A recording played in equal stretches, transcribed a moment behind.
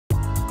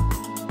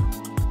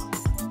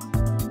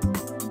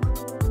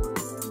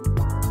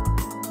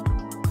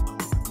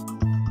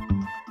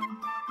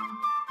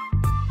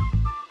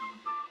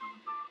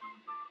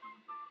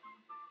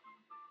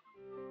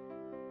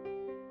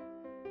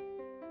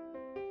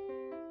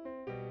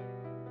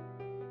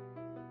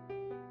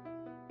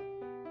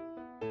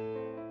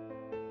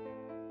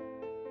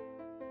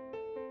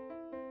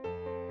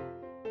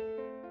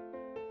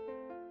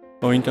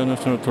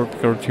International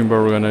Tropical Timber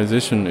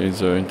Organization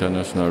is an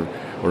international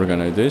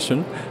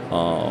organization.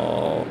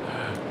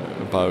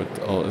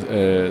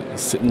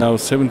 Now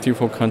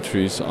 74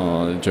 countries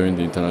joined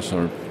the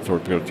International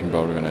Tropical Timber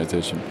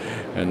Organization,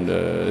 and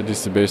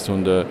this is based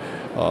on the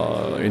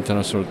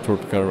International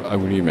Tropical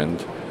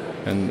Agreement.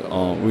 And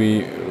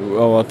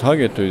our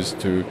target is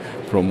to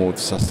promote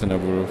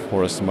sustainable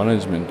forest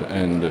management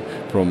and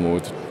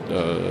promote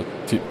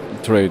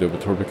trade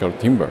of tropical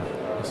timber.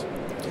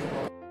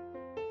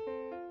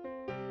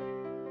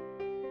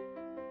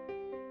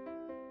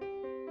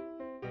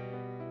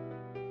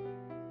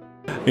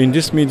 In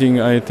this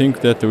meeting, I think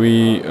that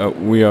we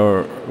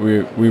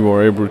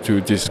were able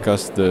to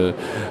discuss the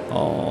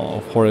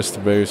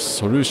forest-based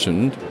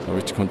solution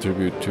which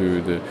contribute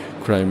to the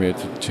climate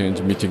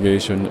change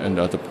mitigation and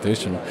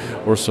adaptation.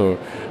 Also,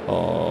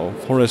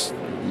 forest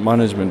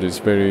management is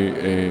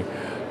very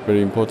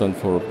important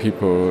for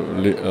people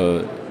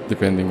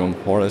depending on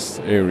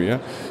forest area.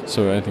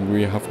 So I think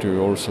we have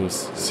to also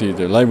see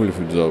the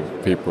livelihoods of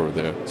people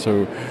there.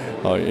 So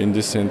in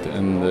this sense,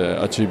 and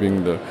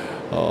achieving the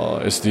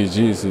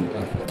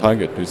SDGs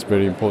target is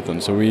very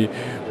important. So we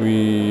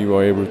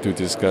were able to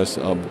discuss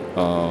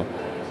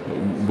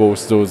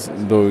both those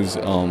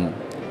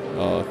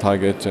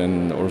targets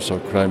and also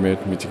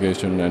climate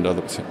mitigation and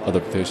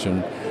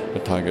adaptation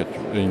target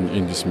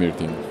in this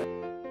meeting.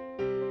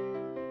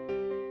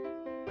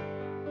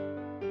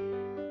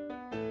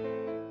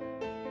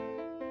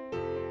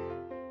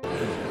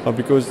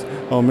 Because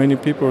many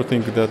people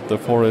think that the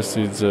forest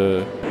is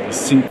a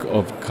sink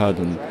of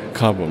carbon.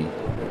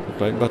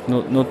 Right? But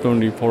not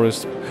only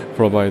forests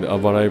provide a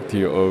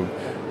variety of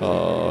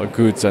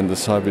goods and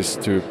service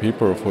to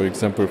people. For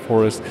example,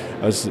 forests,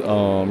 as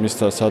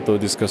Mr. Sato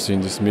discussed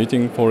in this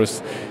meeting,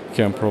 forests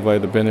can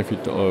provide the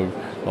benefit of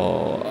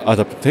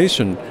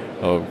adaptation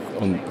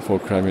for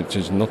climate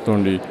change, not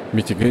only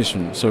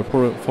mitigation. So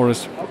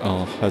forest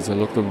has a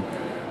lot of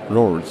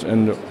roles,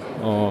 and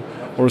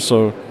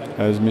also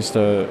as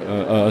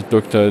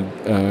Dr.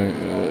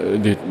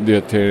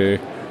 Diatere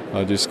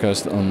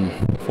discussed,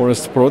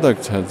 forest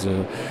products has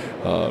a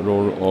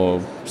role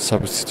of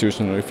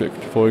substitutional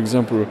effect. For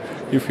example,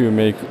 if you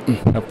make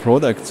a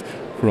product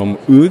from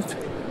wood,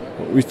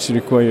 which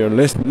require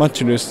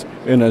much less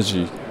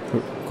energy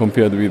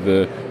compared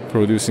with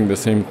producing the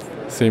same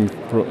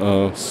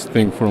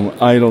thing from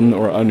iron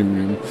or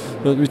aluminum,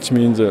 which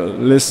means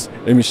less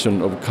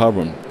emission of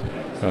carbon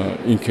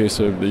in case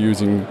of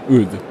using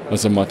wood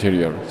as a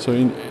material. So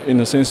in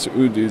a sense,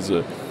 wood is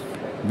a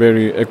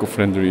very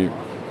eco-friendly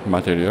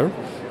material.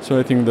 So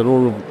I think the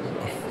role of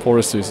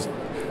forest is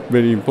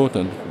very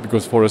important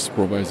because forest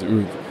provides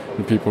wood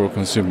and people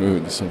consume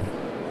wood. So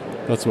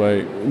that's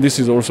why this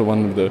is also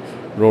one of the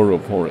role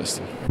of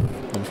forest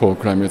for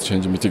climate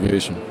change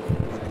mitigation.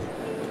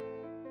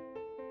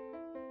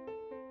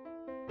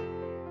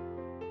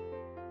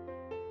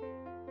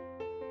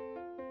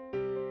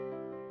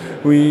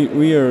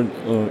 We are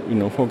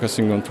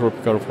focusing on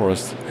tropical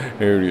forest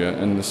area,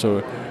 and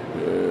so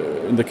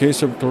in the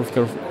case of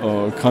tropical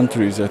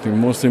countries, I think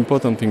most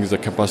important thing is the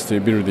capacity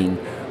building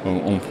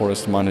on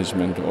forest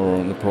management or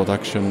on the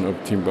production of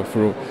timber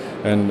through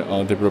and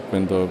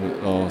development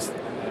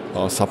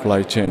of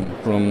supply chain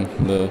from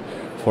the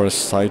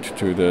forest site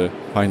to the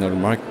final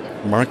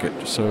market.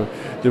 So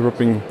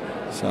developing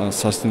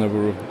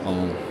sustainable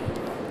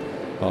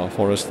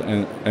forest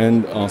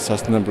and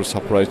sustainable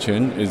supply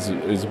chain is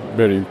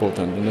very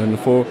important. And then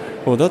for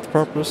that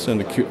purpose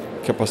and the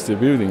capacity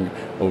building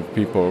of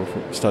people,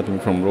 starting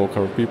from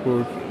local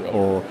people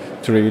or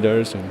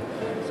traders, and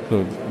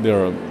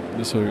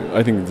so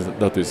I think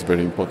that is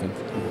very important.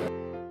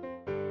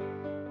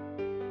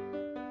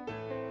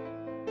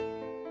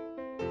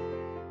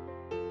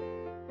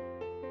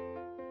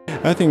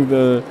 I think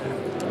the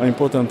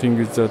important thing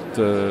is that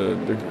the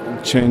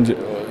change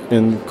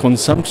in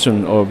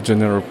consumption of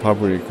general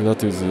public,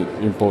 that is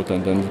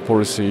important, and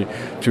policy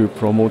to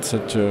promote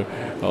such a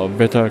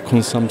better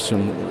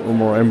consumption,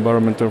 more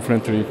environmental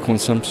friendly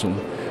consumption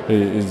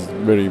is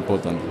very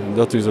important. And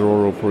that is the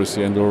role of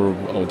policy and the role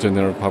of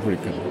general public,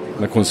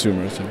 the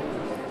consumers.